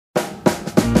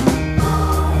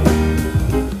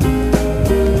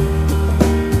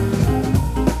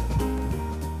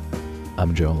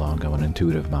I'm Joe Longo, an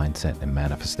intuitive mindset and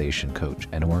manifestation coach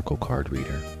and oracle card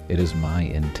reader. It is my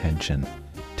intention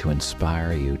to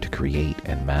inspire you to create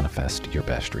and manifest your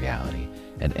best reality.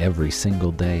 And every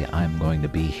single day, I'm going to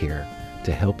be here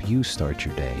to help you start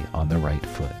your day on the right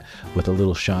foot with a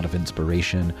little shot of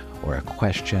inspiration or a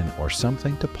question or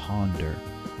something to ponder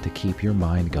to keep your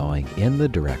mind going in the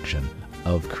direction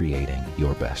of creating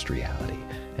your best reality.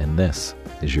 And this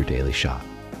is your daily shot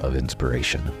of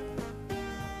inspiration.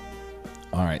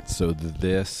 All right, so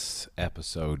this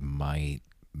episode might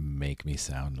make me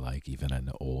sound like even an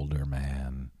older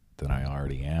man than I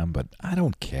already am, but I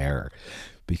don't care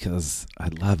because I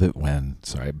love it when,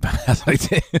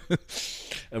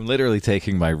 I'm literally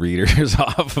taking my readers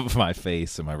off of my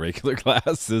face and my regular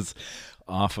glasses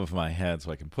off of my head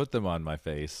so I can put them on my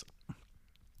face.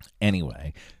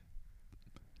 Anyway,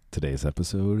 today's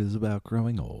episode is about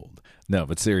growing old. No,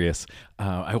 but serious.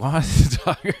 I wanted to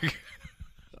talk...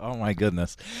 Oh my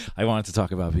goodness. I wanted to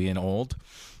talk about being old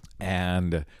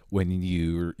and when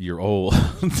you're old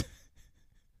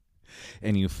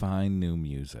and you find new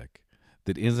music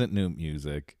that isn't new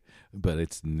music, but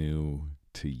it's new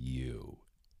to you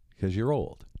because you're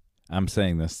old. I'm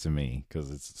saying this to me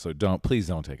because please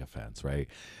don't take offense, right?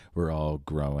 We're all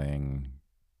growing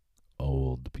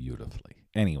old beautifully.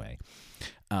 Anyway,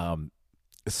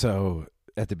 so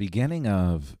at the beginning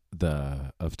of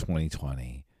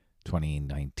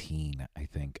 2019, I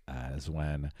think, is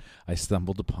when I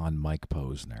stumbled upon Mike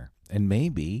Posner. And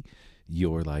maybe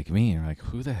you're like me, you're like,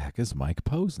 who the heck is Mike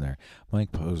Posner?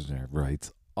 Mike Posner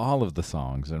writes all of the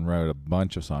songs and wrote a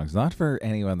bunch of songs, not for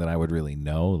anyone that I would really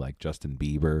know, like Justin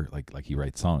Bieber, like he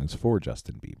writes songs for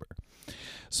Justin Bieber.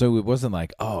 So it wasn't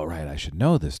like, oh, right, I should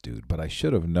know this dude, but I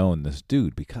should have known this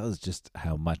dude because just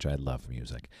how much I love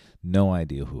music. No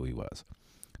idea who he was.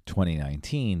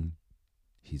 2019,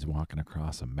 he's walking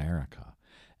across America,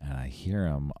 and I hear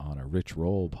him on a Rich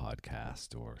Roll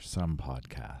podcast or some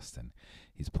podcast, and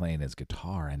he's playing his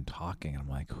guitar and talking, and I'm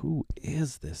like, who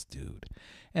is this dude?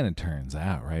 And it turns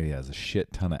out, right, he has a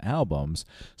shit ton of albums,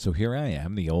 so here I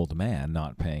am, the old man,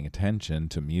 not paying attention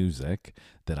to music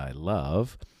that I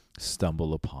love,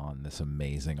 stumble upon this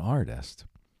amazing artist.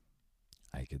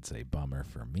 I could say bummer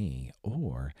for me,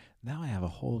 or now I have a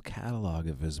whole catalog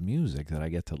of his music that I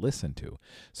get to listen to.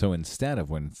 So instead of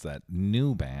when it's that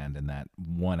new band and that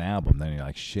one album, then you're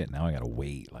like, shit, now I got to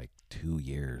wait like 2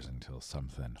 years until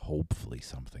hopefully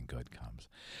something good comes.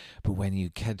 But when you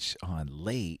catch on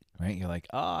late, right, you're like,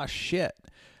 oh, shit.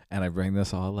 And I bring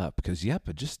this all up because, yep,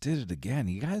 I just did it again.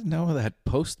 You guys know that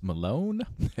Post Malone?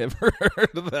 Ever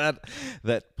heard of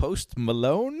that Post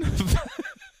Malone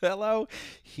fellow?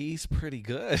 He's pretty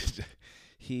good.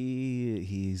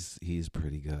 He's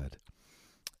pretty good.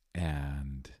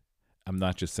 And I'm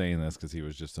not just saying this because he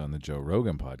was just on the Joe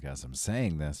Rogan podcast. I'm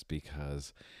saying this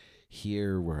because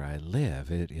here where I live,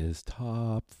 it is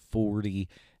top 40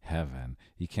 heaven.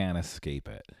 You can't escape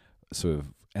it. So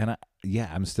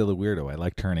I'm still a weirdo. I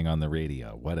like turning on the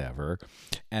radio, whatever.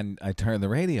 And I turn the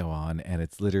radio on, and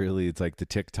it's like the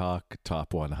TikTok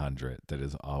top 100 that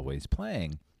is always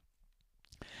playing.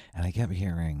 And I kept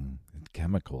hearing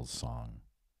Chemicals song.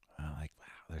 I'm like, wow,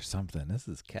 there's something. This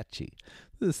is catchy.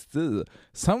 This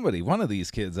somebody, one of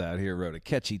these kids out here wrote a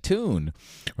catchy tune,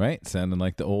 right? Sounding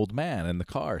like the old man in the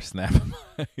car, snapping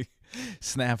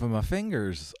my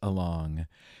fingers along.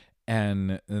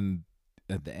 And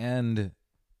at the end,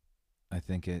 I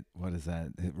think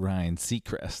Ryan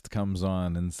Seacrest comes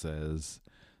on and says,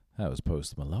 that was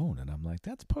Post Malone. And I'm like,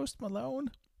 that's Post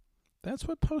Malone? That's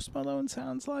what Post Malone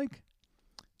sounds like?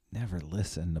 Never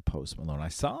listened to Post Malone. I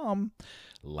saw him,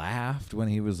 laughed when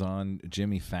he was on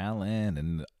Jimmy Fallon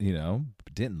and,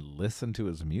 didn't listen to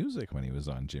his music when he was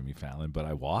on Jimmy Fallon, but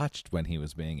I watched when he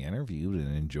was being interviewed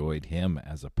and enjoyed him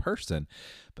as a person,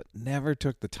 but never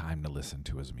took the time to listen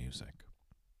to his music.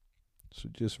 So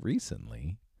just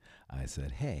recently, I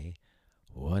said, hey,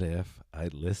 what if I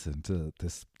listened to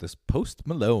this Post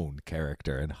Malone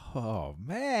character? And oh,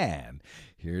 man,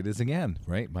 here it is again,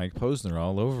 right? Mike Posner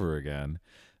all over again.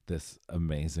 This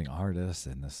amazing artist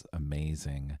and this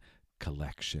amazing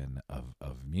collection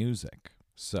of music.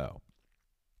 So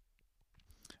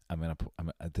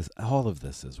all of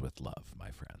this is with love,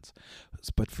 my friends.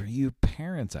 But for you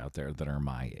parents out there that are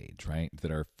my age, right,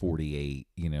 that are 48,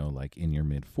 like in your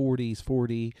mid 40s,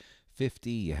 40,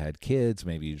 50, you had kids,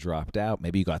 maybe you dropped out,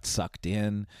 maybe you got sucked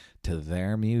in to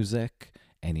their music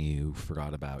and you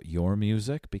forgot about your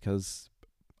music, because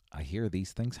I hear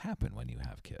these things happen when you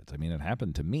have kids. I mean, it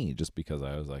happened to me just because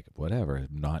I was like, whatever, I'm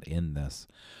not in this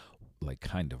like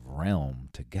kind of realm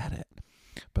to get it.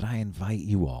 But I invite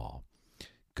you all,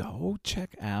 go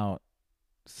check out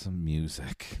some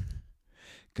music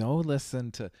Go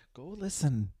listen to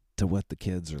what the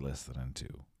kids are listening to.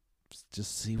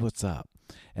 Just see what's up.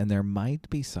 And there might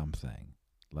be something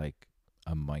like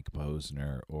a Mike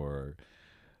Posner or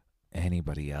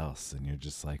anybody else, and you're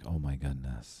just like, oh my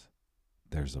goodness,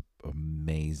 there's a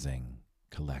amazing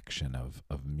collection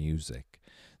of music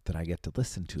that I get to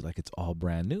listen to like it's all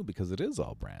brand new, because it is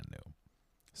all brand new.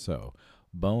 So,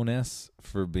 bonus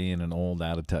for being an old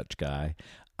out of touch guy,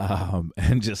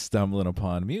 and just stumbling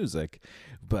upon music.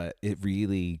 But it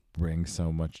really brings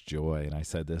so much joy. And I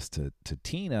said this to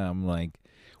Tina, I'm like,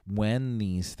 when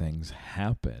these things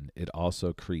happen, it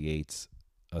also creates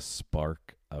a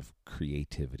spark of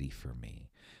creativity for me.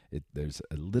 There's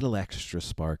a little extra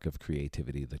spark of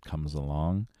creativity that comes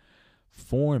along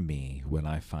for me when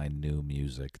I find new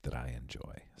music that I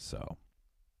enjoy. So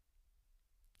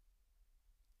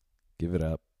give it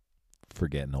up for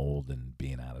getting old and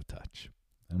being out of touch.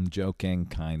 I'm joking,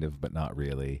 kind of, but not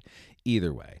really.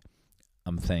 Either way,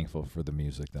 I'm thankful for the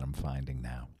music that I'm finding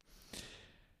now.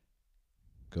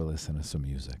 Go listen to some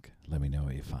music. Let me know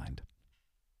what you find.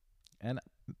 And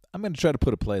I'm going to try to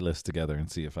put a playlist together and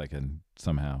see if I can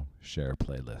somehow share a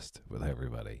playlist with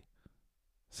everybody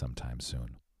sometime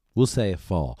soon. We'll say a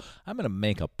fall. I'm going to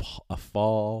make a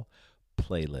fall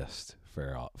playlist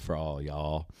for all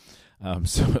y'all.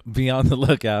 So be on the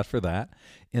lookout for that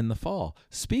in the fall.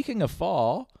 Speaking of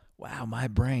fall, wow, my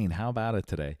brain, how about it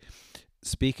today?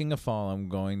 Speaking of fall, I'm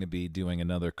going to be doing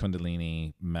another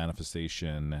Kundalini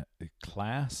manifestation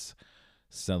class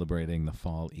celebrating the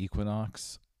fall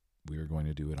equinox. We are going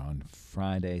to do it on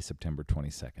Friday, September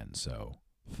 22nd, so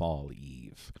Fall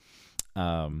Eve.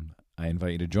 I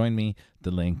invite you to join me. The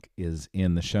link is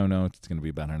in the show notes. It's going to be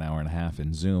about an hour and a half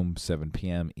in Zoom, 7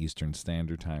 p.m. Eastern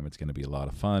Standard Time. It's going to be a lot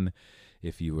of fun.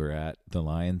 If you were at the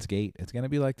Lions Gate, it's going to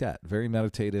be like that. Very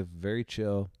meditative, very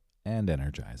chill, and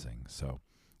energizing. So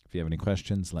if you have any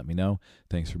questions, let me know.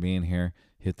 Thanks for being here.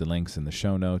 Hit the links in the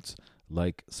show notes.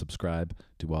 Like, subscribe,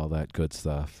 do all that good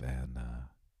stuff, and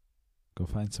go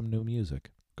find some new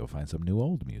music. Go find some new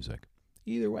old music.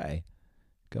 Either way,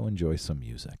 go enjoy some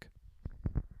music.